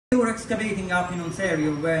excavating up in Ontario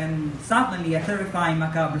when suddenly a terrifying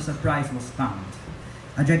macabre surprise was found.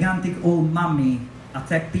 A gigantic old mummy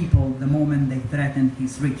attacked people the moment they threatened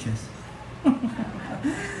his riches.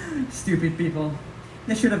 Stupid people.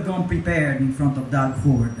 They should have gone prepared in front of that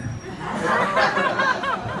horde.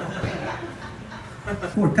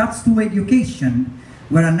 Cuts to education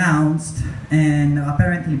were announced, and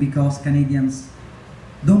apparently because Canadians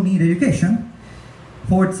don't need education,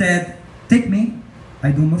 Ford said, "Take me, I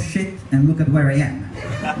do no shit, and look at where I am."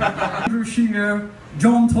 Scheer,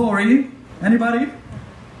 John Tory, anybody?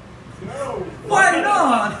 No. Why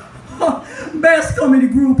not? Best comedy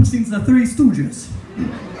group since the Three Stooges.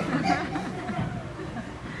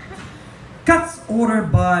 Cuts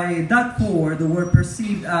ordered by Doug Ford were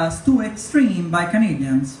perceived as too extreme by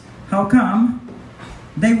Canadians. How come?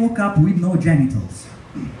 They woke up with no genitals.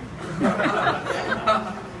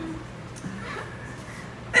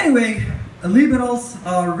 Anyway, liberals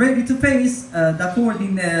are ready to face Doug Ford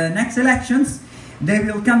in the next elections. They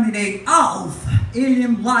will candidate ALF,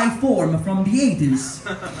 alien life form from the 80s.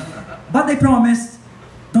 But they promised,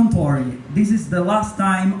 don't worry, this is the last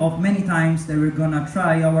time of many times that we're gonna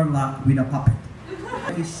try our luck with a puppet.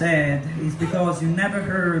 What he said is because you never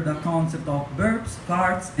heard the concept of burps,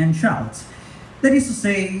 farts, and shouts. That is to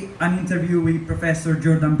say, an interview with Professor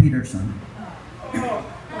Jordan Peterson.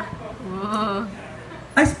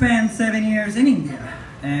 I spent 7 years in India,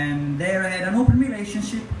 and there I had an open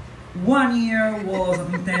relationship. 1 year was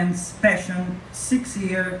of intense passion, 6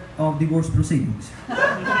 years of divorce proceedings.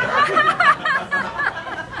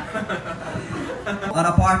 At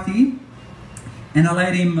a party, and I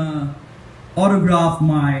let him autograph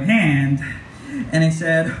my hand, and he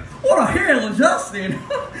said, "What the hell, Justin?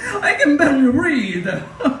 I can barely read."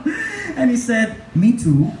 And he said, "Me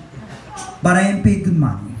too, but I am paid good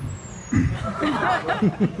money."